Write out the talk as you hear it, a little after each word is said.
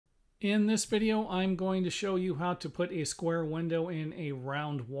In this video, I'm going to show you how to put a square window in a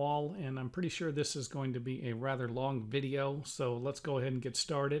round wall, and I'm pretty sure this is going to be a rather long video, so let's go ahead and get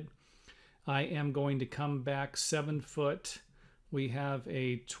started. I am going to come back 7 foot. We have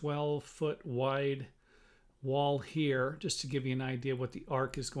a 12-foot wide wall here, just to give you an idea what the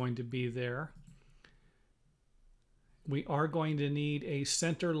arc is going to be there. We are going to need a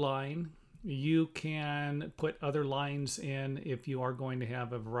center line. You can put other lines in if you are going to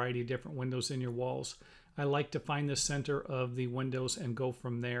have a variety of different windows in your walls. I like to find the center of the windows and go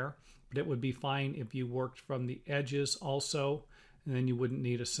from there, but it would be fine if you worked from the edges also, and then you wouldn't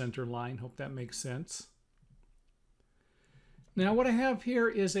need a center line. Hope that makes sense. Now what I have here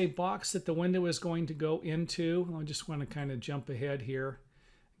is a box that the window is going to go into. I just want to kind of jump ahead here,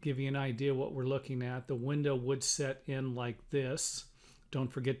 give you an idea what we're looking at. The window would set in like this.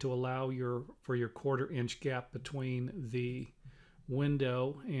 Don't forget to allow for your 1/4 inch gap between the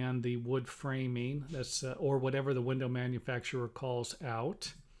window and the wood framing. That's or whatever the window manufacturer calls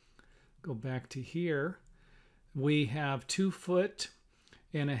out. Go back to here. We have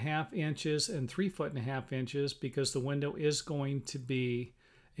 2.5 inches and 3.5 inches because the window is going to be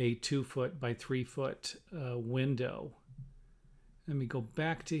a 2 foot by 3 foot window. Let me go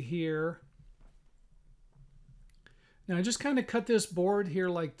back to here. Now I just kind of cut this board here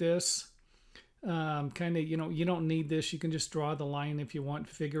like this. Kind of, you don't need this. You can just draw the line if you want.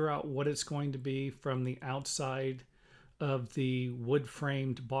 Figure out what it's going to be from the outside of the wood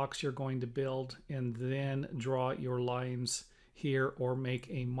framed box you're going to build, and then draw your lines here or make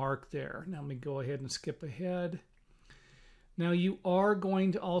a mark there. Now let me go ahead and skip ahead. Now you are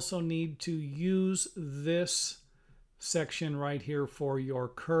going to also need to use this section right here for your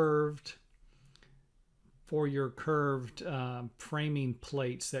curved framing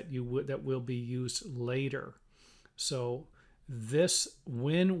plates that will be used later. So this,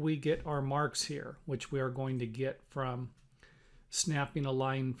 when we get our marks here, which we are going to get from snapping a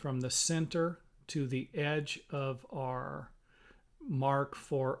line from the center to the edge of our mark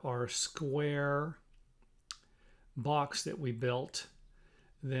for our square box that we built,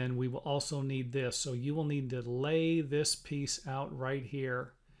 then we will also need this. So you will need to lay this piece out right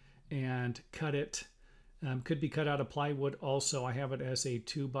here and cut it. Could be cut out of plywood also. I have it as a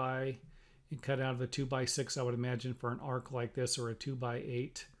 2x, cut out of a 2x6, I would imagine, for an arc like this, or a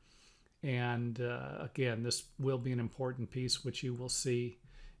 2x8. And again, this will be an important piece, which you will see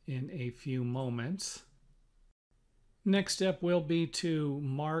in a few moments. Next step will be to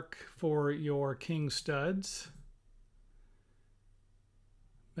mark for your king studs.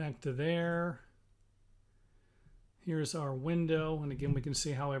 Back to there. Here's our window, and again we can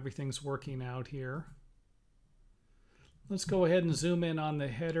see how everything's working out here. Let's go ahead and zoom in on the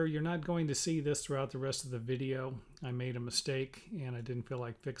header. You're not going to see this throughout the rest of the video. I made a mistake and I didn't feel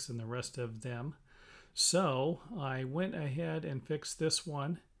like fixing the rest of them. So I went ahead and fixed this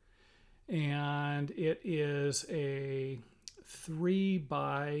one, and it is a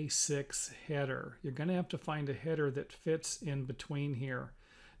 3x6 header. You're going to have to find a header that fits in between here.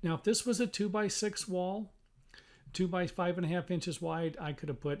 Now if this was a 2x6 wall, 2 by 5.5 inches wide, I could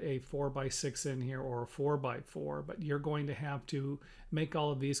have put a 4x6 in here, or a 4x4, but you're going to have to make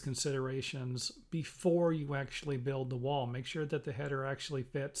all of these considerations before you actually build the wall. Make sure that the header actually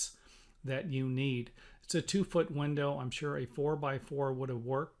fits that you need. It's a 2 foot window. I'm sure a 4x4 would have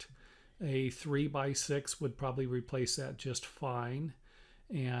worked. A 3x6 would probably replace that just fine.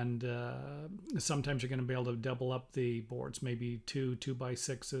 And sometimes you're going to be able to double up the boards, maybe 2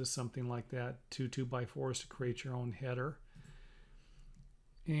 2x6s, something like that, 2 2x4s to create your own header.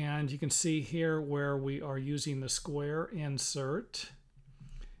 And you can see here where we are using the square insert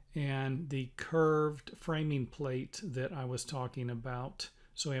and the curved framing plate that I was talking about.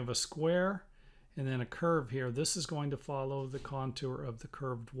 So we have a square and then a curve here. This is going to follow the contour of the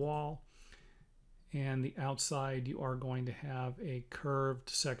curved wall. And the outside, you are going to have a curved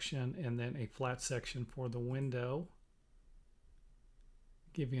section and then a flat section for the window.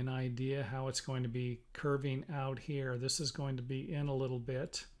 Give you an idea how it's going to be curving out here. This is going to be in a little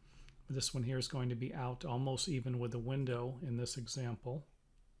bit. This one here is going to be out almost even with the window in this example.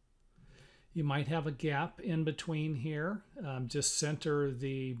 You might have a gap in between here. Just center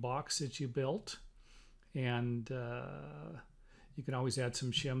the box that you built, and you can always add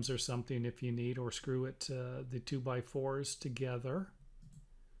some shims or something if you need, or screw it the 2x4s together.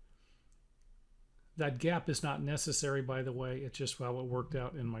 That gap is not necessary, by the way. It's just how it worked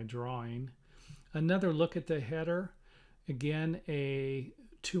out in my drawing. Another look at the header. Again, a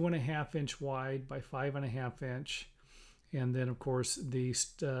 2.5 inch wide by 5.5 inch. And then, of course, the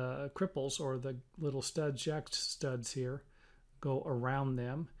cripples, or the little studs, jack studs here, go around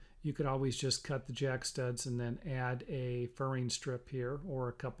them. you could always just cut the jack studs and then add a furring strip here, or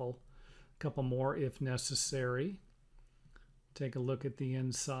a couple more if necessary. Take a look at the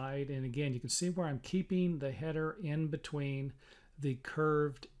inside, and again you can see where I'm keeping the header in between the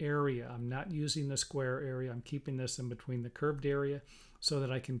curved area. I'm not using the square area. I'm keeping this in between the curved area so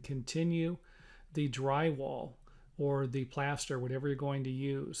that I can continue the drywall or the plaster, whatever you're going to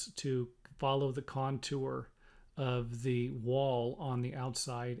use, to follow the contour of the wall on the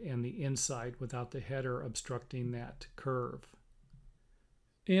outside and the inside without the header obstructing that curve.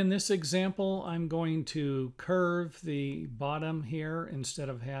 In this example, I'm going to curve the bottom here instead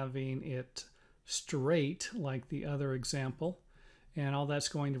of having it straight like the other example. And all that's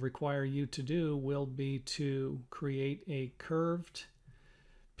going to require you to do will be to create a curved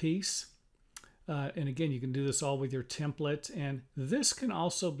piece. And again, you can do this all with your template, and this can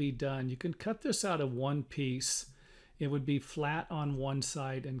also be done. You can cut this out of one piece. It would be flat on one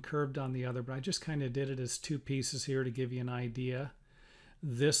side and curved on the other, but I just kind of did it as two pieces here to give you an idea.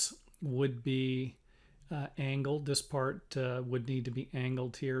 This would be angled. This part would need to be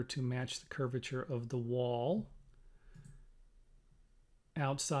angled here to match the curvature of the wall.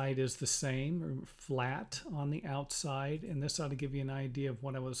 Outside is the same, flat on the outside, and this ought to give you an idea of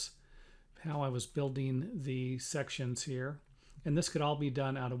how I was building the sections here. And this could all be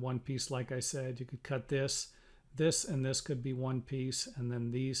done out of one piece. Like I said, you could cut this, and this could be one piece, and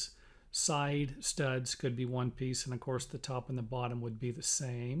then these side studs could be one piece, and of course the top and the bottom would be the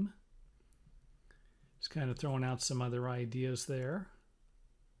same. Just kind of throwing out some other ideas there.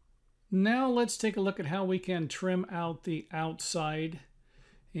 Now let's take a look at how we can trim out the outside.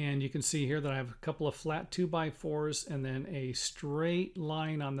 And you can see here that I have a couple of flat 2x4s and then a straight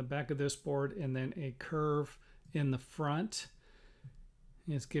line on the back of this board and then a curve in the front.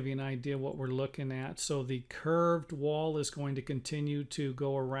 Let's give you an idea what we're looking at. So the curved wall is going to continue to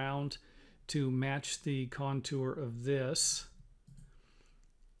go around to match the contour of this.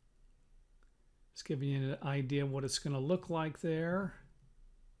 Just giving you an idea of what it's going to look like there.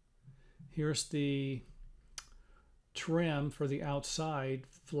 Here's the trim for the outside,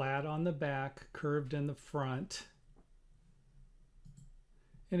 flat on the back, curved in the front.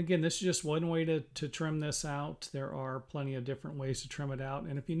 And again, this is just one way to trim this out. There are plenty of different ways to trim it out.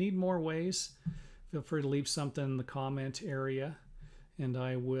 And if you need more ways, feel free to leave something in the comment area, and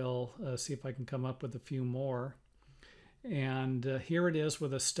I will see if I can come up with a few more. And here it is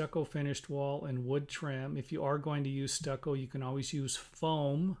with a stucco finished wall and wood trim. If you are going to use stucco, you can always use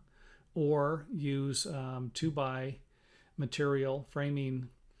foam or use 2x material framing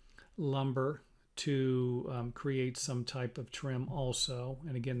lumber to create some type of trim also.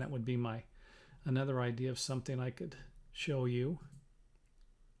 And again, that would be another idea of something I could show you.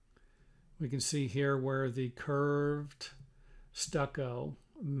 We can see here where the curved stucco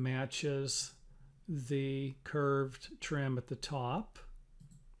matches the curved trim at the top.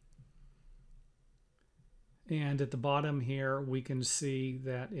 And at the bottom here, we can see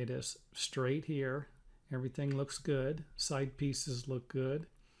that it is straight here. Everything looks good. Side pieces look good.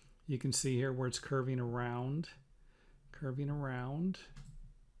 You can see here where it's curving around.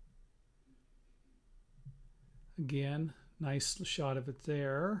 Again, nice shot of it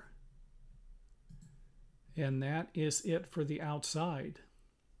there. And that is it for the outside.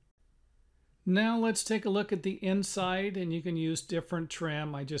 Now let's take a look at the inside, and you can use different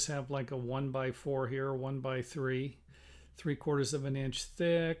trim. I just have like a 1x4 here, 1x3, 3/4 of an inch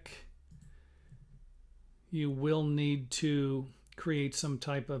thick. You will need to create some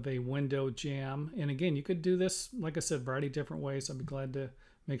type of a window jamb. And again, you could do this, like I said, a variety of different ways. I'd be glad to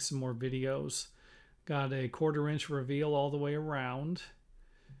make some more videos. Got a 1/4 inch reveal all the way around.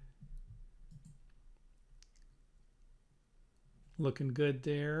 Looking good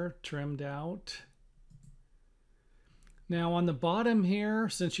there, trimmed out. Now on the bottom here,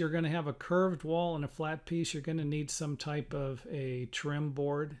 since you're going to have a curved wall and a flat piece, you're going to need some type of a trim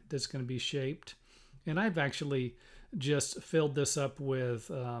board that's going to be shaped. And I've actually just filled this up with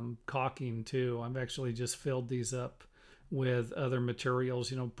caulking too. I've actually just filled these up with other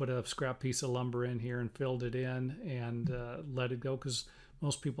materials, put a scrap piece of lumber in here and filled it in and let it go, because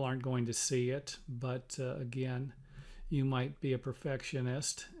most people aren't going to see it. But again, you might be a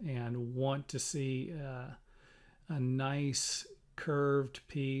perfectionist and want to see a nice curved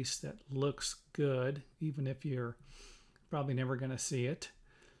piece that looks good, even if you're probably never going to see it.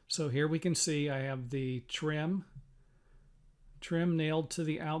 So here we can see I have the trim nailed to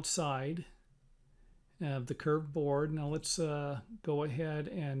the outside of the curved board. Now let's go ahead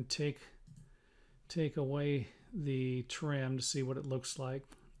and take away the trim to see what it looks like.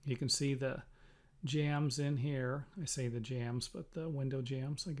 You can see the jambs in here. I say the jambs, but the window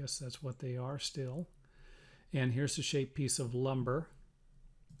jambs, I guess that's what they are still. And here's a shaped piece of lumber.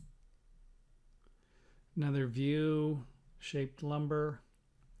 Another view, shaped lumber,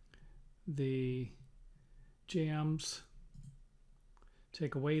 the jambs.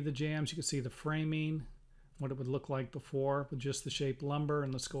 Take away the jambs, you can see the framing, what it would look like before with just the shaped lumber.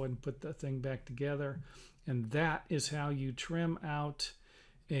 And let's go ahead and put that thing back together. And that is how you trim out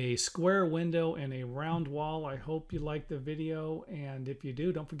a square window and a round wall. I hope you liked the video, and if you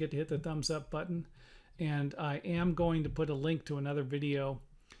do, don't forget to hit the thumbs up button. And I am going to put a link to another video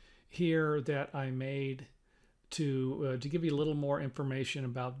here that I made to give you a little more information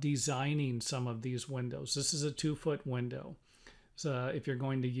about designing some of these windows. This is a 2-foot window. So if you're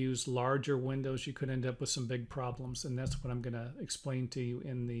going to use larger windows, you could end up with some big problems, and that's what I'm going to explain to you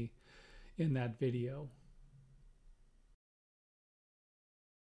in that video.